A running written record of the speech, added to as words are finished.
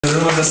the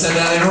room, as I said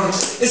earlier on.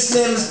 His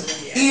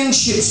name's Ian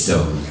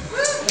Shipstone.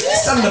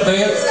 Stand up,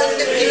 Ian.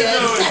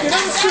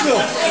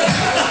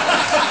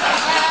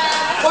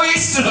 Oh, you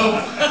stood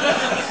up. I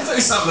thought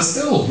you sat on the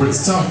stool, but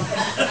it's Tom.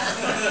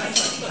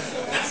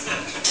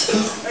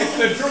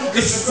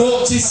 It's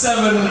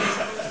 47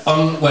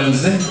 on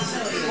Wednesday.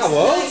 How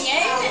old?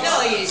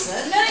 No, you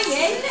isn't. No, you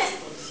ain't.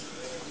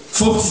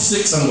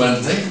 46 on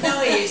Wednesday.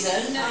 No, you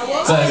isn't.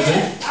 No,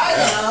 Thursday.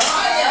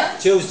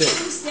 Tuesday.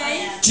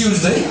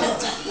 Tuesday.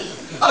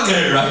 I'll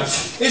get it right.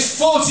 It's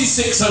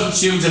 46 on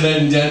Tuesday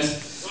then, gent.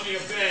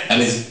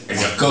 And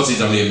of course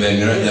he's only a man,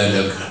 you're right there,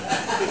 Doug.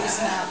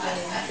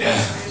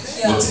 Yeah.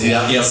 But he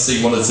has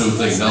seen one or two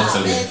things, I'll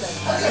tell you.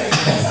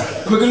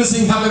 We're going to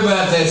sing happy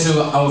birthday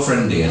to our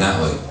friend Ian,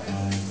 aren't we?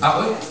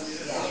 Aren't we?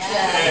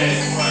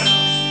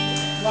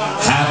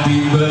 Happy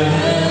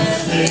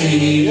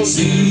birthday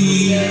to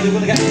you.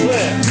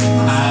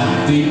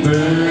 Happy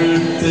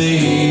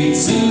birthday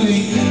to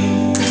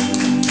you.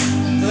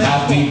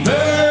 Happy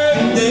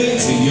birthday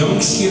to young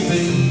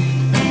Shippy.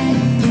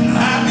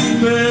 Happy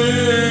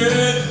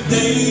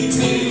birthday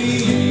to you.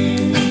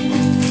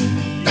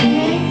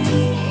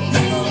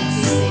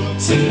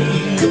 To you.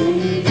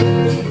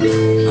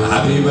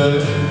 Happy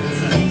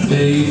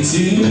birthday to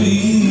you.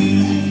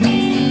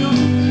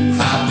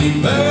 Happy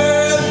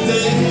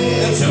birthday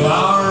to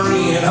our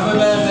Ian. Happy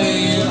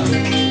birthday.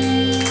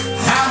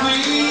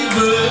 Happy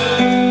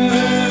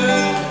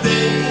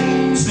birthday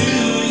to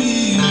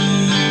you.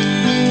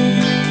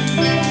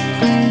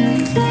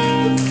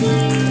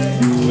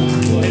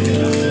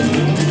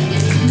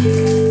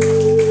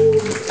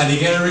 And you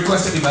get a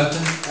request at your birthday?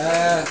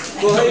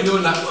 What are you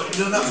doing that? What are you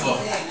doing that for?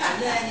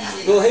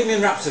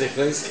 Bohemian Rhapsody,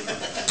 please.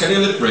 Can you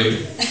lip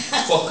read?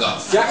 Fuck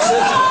off.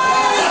 Jackson.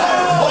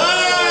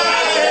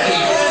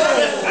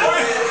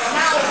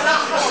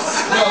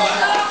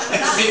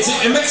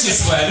 It makes you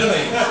swear, doesn't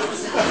it?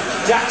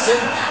 Jackson.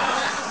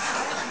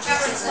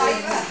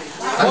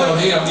 Hang on,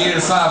 here, I'm year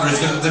 5, there's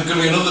going to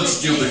be another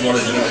stupid one,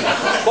 isn't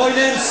it? Boy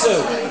named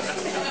Sue.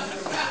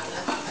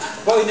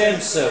 Boy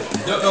named Sue.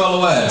 Don't know all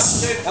the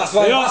words. That's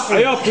why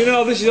I hope you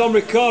know this is on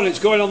record, it's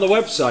going on the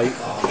website.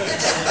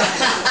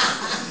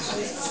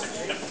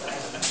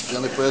 The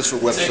only place for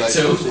website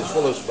Take 2. is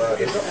full of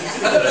spiders.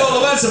 I don't know all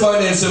the words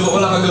about it, so but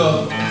we'll have a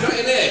go. Got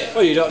your name?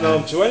 Well, you don't know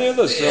them to any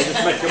others, so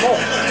just make them up.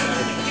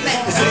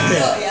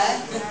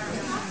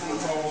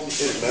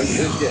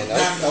 It's getting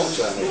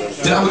Alzheimer's.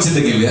 Do you know how much did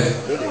they give you?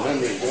 Really,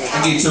 memory's going. I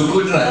gave you 2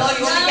 good, didn't I?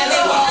 You want to get it?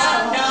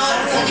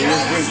 He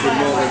was drinking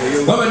more than you.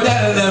 When my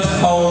dad left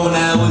home when I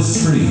was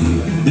 3,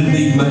 didn't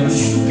need much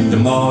to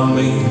mourn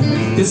me.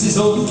 Cause his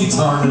old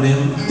guitar and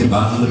him, they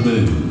bottled the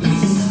booze.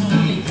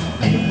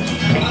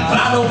 But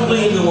I don't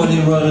blame him when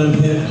he run and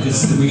hit,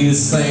 cause the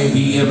biggest thing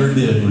he ever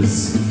did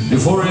was,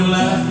 before he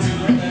left,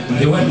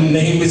 he went and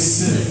named his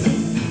city.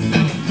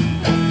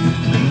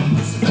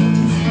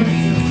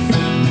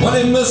 Well,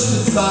 he must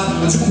have thought it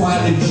was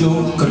quite a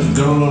joke, cause the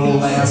girl little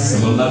lass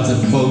and lots of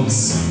folks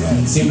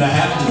seem to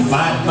have to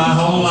fight my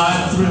whole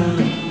life through.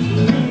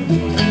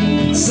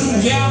 Some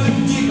gal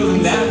would giggle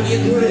and I'd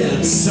get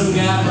red, some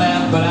guy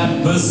laugh, but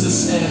I'd bust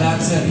his head. I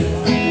tell you,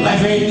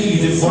 life ain't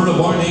easy for a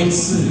boy named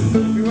Sue.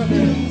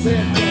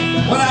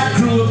 When I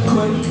grew up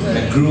quick, I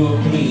grew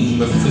up mean,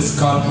 my fist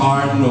caught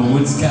hard and my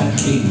woods got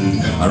keen.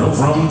 I rode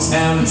from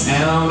town to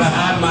town to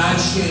hide my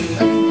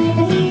shame.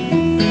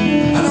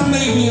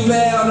 Me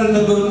out in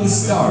the moon and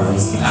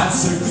stars, I'd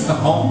search the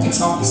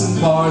honky-tonks and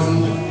bars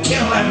and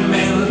kill that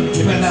man and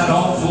give him that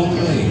awful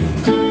name.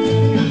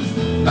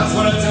 That's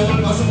what I told him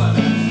about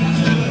somebody.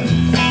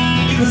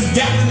 It was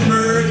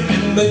Gatlinburg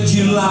in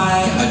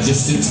mid-July. I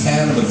just a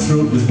tan and my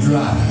throat was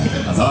dry.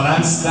 I thought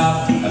I'd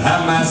stop and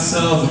have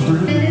myself a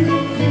brew.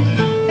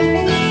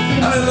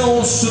 At an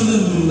old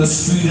saloon, a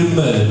street of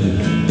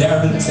mud, there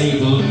at the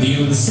table,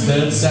 dealing the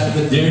stud, sat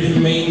the dirty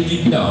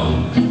mangy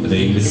dog, the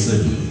name was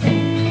Sue.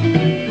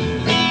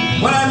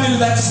 When I knew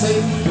that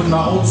sleep with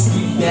my old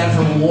sweet dad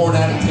from a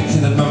worn-out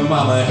picture that my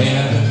mama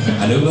had,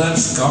 I knew that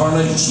scar on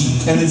his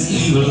cheek and his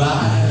evil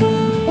eye.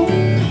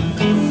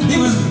 He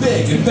was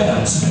big and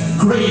bent,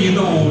 gray and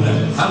old.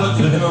 I looked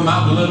at him and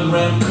my blood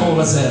ran cold.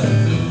 I said,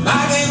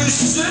 "My name is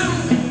Sue.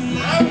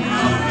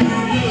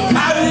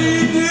 How do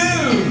you do?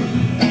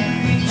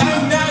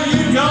 And now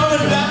you're gonna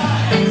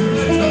die."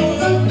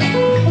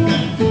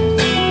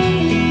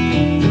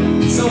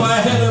 So I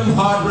hit him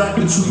hard right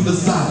between the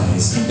thighs.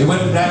 It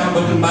went down,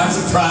 but to my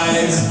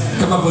surprise,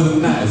 come up with a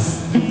knife,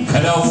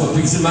 cut off a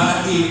piece of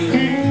my ear.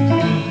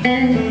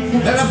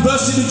 Then I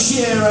busted a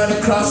chair right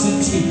across the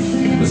teeth.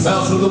 We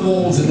fell through the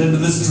walls and into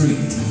the street,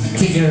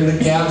 kicking and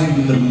gouging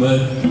in the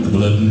mud, the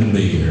blood and the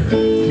beer.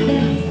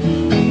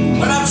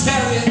 When I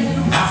tell you,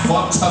 I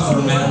fought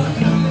tougher men,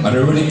 but I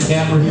really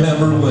can't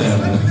remember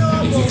when.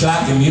 It kicked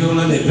like a mule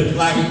and it bit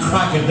like a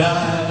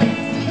crocodile.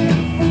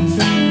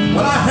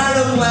 When I heard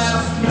him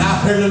laugh and I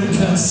heard him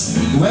cuss,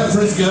 he went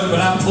for his gun, but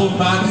I pulled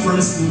mine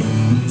first and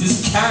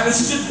just kind of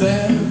stood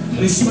there and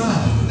he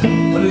smiled.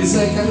 What did he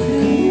say,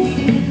 Captain?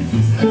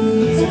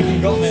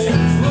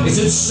 He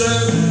said, "Sir,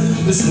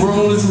 this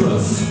world is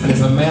rough, and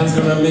if a man's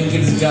gonna make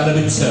it, it's gotta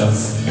be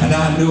tough. And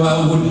I knew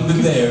I wouldn't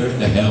be there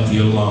to help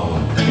you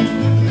along.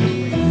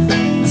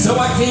 So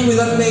I came with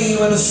a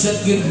name and I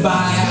said goodbye.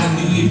 I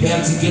knew you'd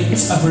have to get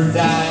tough or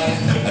die,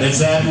 and it's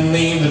that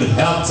name that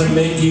helped to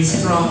make you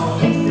strong.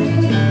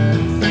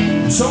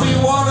 So you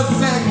wanna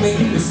thank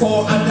me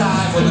before I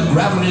die for the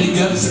grabbing in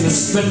your guts and the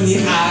spit in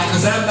your eye,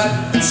 'cause I'm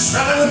that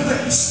son of a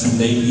bitch, the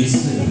name you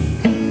say.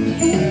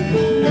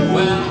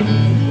 Well,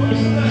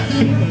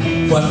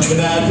 what could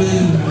I do?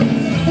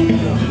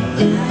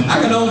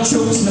 I got no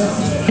choice now.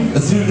 I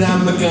threw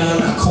down my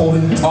gun, I called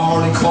him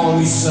Pa and he called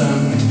me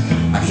son.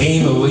 I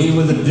came away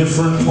with a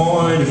different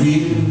point of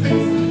view,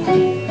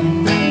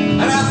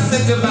 and I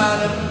think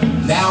about it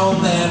now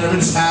and then,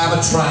 every time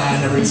I try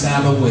and every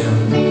time I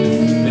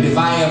win. But if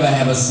I ever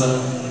have a son,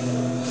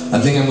 I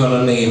think I'm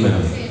gonna name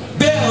him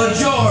Bill or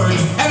George,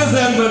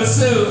 anything but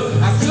Sue.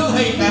 I still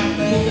hate that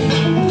name.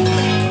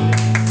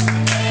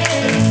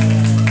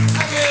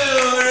 Thank you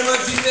very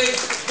much indeed.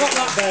 Not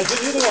that bad, but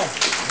the other one.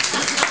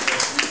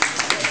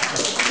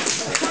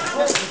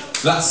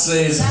 That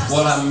says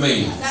what I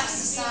mean. That's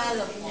the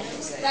silent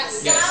music.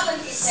 That's Yes.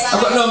 silent music.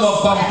 I've got no more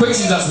fun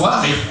pictures, that's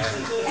why.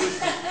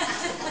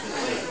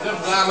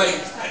 Don't blame me.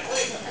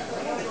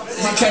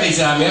 Is it Kenny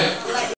time yet?